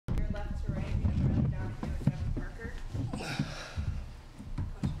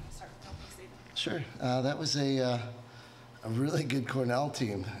Sure. That was a really good Cornell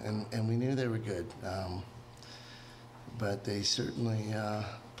team, and we knew they were good. But they certainly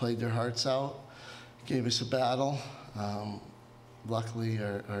played their hearts out, gave us a battle. Luckily,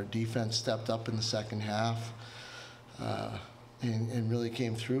 our defense stepped up in the second half and really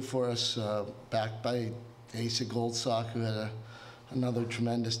came through for us, backed by Asa Goldsock, who had another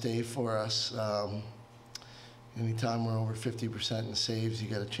tremendous day for us. Anytime we're over 50% in saves, you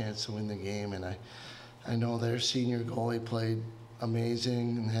got a chance to win the game. And I know their senior goalie played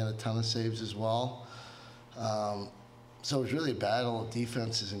amazing and had a ton of saves as well. So it was really a battle of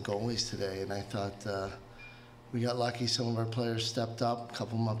defenses and goalies today. And I thought we got lucky. Some of our players stepped up, a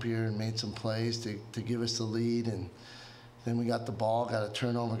couple of them up here, and made some plays to give us the lead. And then we got the ball, got a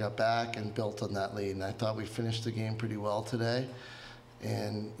turnover, got back, and built on that lead. And I thought we finished the game pretty well today.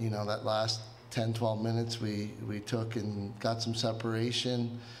 And, you know, that last 10, 12 minutes we took and got some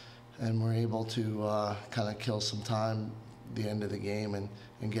separation, and were able to kind of kill some time at the end of the game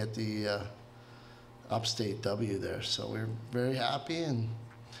and get the upstate W there. So we're very happy, and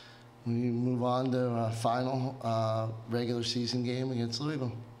we move on to a final regular season game against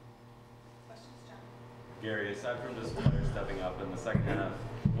Louisville. Questions, John? Gary, aside from just players stepping up in the second half,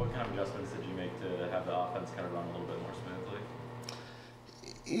 what kind of adjustments did you make to have the offense kind of run a little bit more smoothly?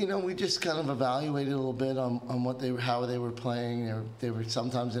 You know, we just kind of evaluated a little bit on how they were playing. They were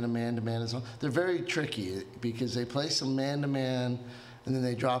sometimes in a man-to-man as well. They're very tricky because they play some man-to-man and then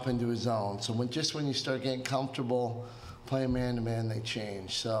they drop into a zone. So when you start getting comfortable playing man-to-man, they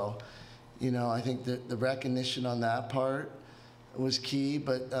change. So, you know, I think that the recognition on that part was key,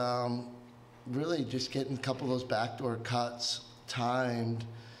 but really just getting a couple of those backdoor cuts timed,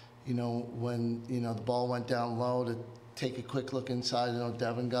 you know, when, you know, the ball went down low to take a quick look inside. You know,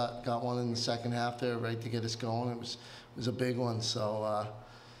 Devin got one in the second half there, right, to get us going. It was a big one. So,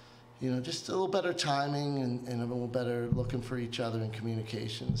 you know, just a little better timing and a little better looking for each other and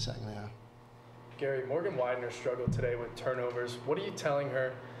communication in the second half. Gary, Morgan Widener struggled today with turnovers. What are you telling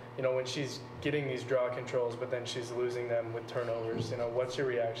her, you know, when she's getting these draw controls, but then she's losing them with turnovers? You know, what's your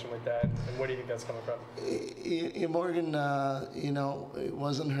reaction with that, and where do you think that's coming from? Morgan, you know, it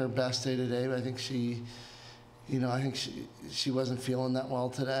wasn't her best day today, but I think she wasn't feeling that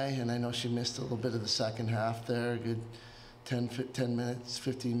well today, and I know she missed a little bit of the second half there. A good 10 minutes,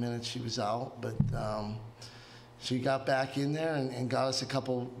 15 minutes she was out, but she got back in there and got us a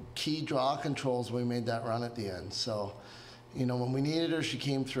couple key draw controls when we made that run at the end. So, you know, when we needed her, she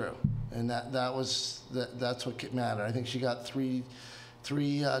came through, and that's what mattered. I think she got three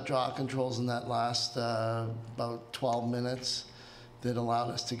draw controls in that last about 12 minutes that allowed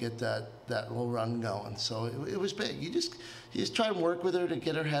us to get that little run going. So it was big. You just try and work with her to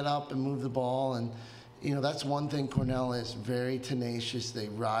get her head up and move the ball. And, you know, that's one thing Cornell is, very tenacious. They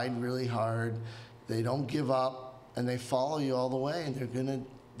ride really hard. They don't give up, and they follow you all the way, and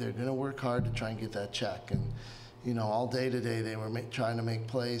they're gonna work hard to try and get that check. And, you know, all day today they were trying to make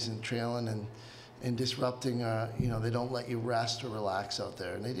plays and trailing and disrupting. You know, they don't let you rest or relax out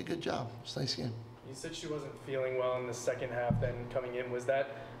there, and they did a good job. It was a nice game. You said she wasn't feeling well in the second half then coming in. Was that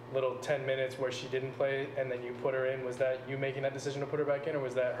little 10 minutes where she didn't play and then you put her in, was that you making that decision to put her back in, or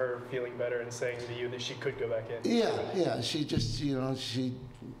was that her feeling better and saying to you that she could go back in? Yeah. She just, you know, she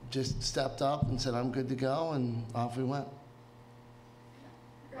just stepped up and said, I'm good to go, and off we went.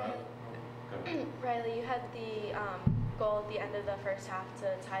 Riley, you had the goal at the end of the first half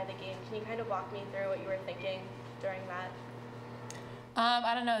to tie the game. Can you kind of walk me through what you were thinking during that?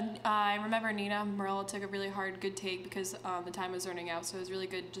 I don't know. I remember Nina Marilla took a really hard, good take because the time was running out, so it was really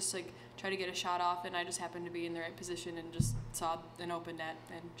good just like try to get a shot off, and I just happened to be in the right position and just saw an open net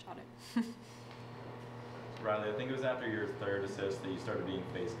and shot it. Riley, I think it was after your third assist that you started being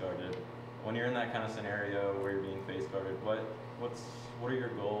face guarded. When you're in that kind of scenario where you're being face guarded, what are your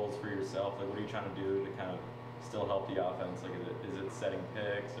goals for yourself? Like, what are you trying to do to kind of still help the offense? Like, is it setting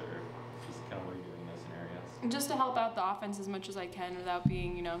picks, or just kind of what are you doing in those scenarios? Just to help out the offense as much as I can without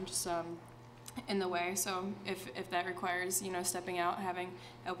being, you know, just in the way. So if that requires, you know, stepping out, having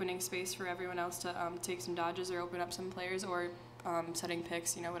opening space for everyone else to take some dodges or open up some players, or setting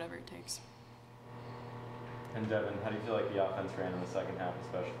picks, you know, whatever it takes. And Devin, how do you feel like the offense ran in the second half,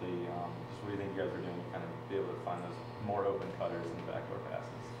 especially? Just what do you think you guys were doing to kind of be able to find those more open cutters and backdoor passes?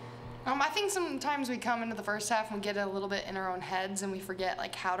 I think sometimes we come into the first half and we get a little bit in our own heads and we forget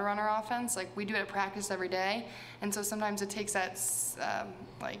like how to run our offense. Like, we do it at practice every day, and so sometimes it takes that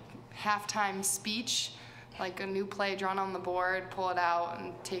like halftime speech, like a new play drawn on the board, pull it out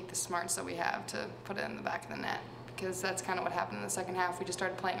and take the smarts that we have to put it in the back of the net. Because that's kind of what happened in the second half. We just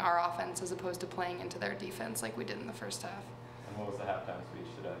started playing our offense as opposed to playing into their defense like we did in the first half. And what was the halftime speech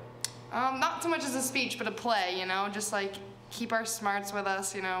today? Not so much as a speech, but a play, you know, just like keep our smarts with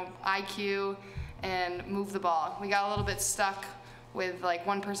us, you know, IQ, and move the ball. We got a little bit stuck with like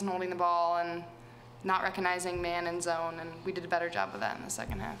one person holding the ball and not recognizing man and zone, and we did a better job of that in the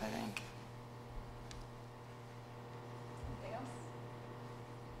second half, I think. Anything else?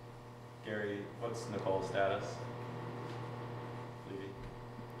 Gary, what's Nicole's status?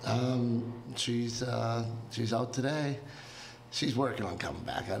 She's out today. She's working on coming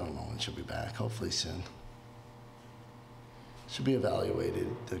back. I don't know when she'll be back. Hopefully soon. She'll be evaluated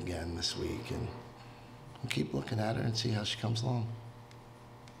again this week, and we'll keep looking at her and see how she comes along.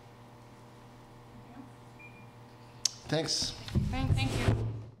 Thanks. Thank you.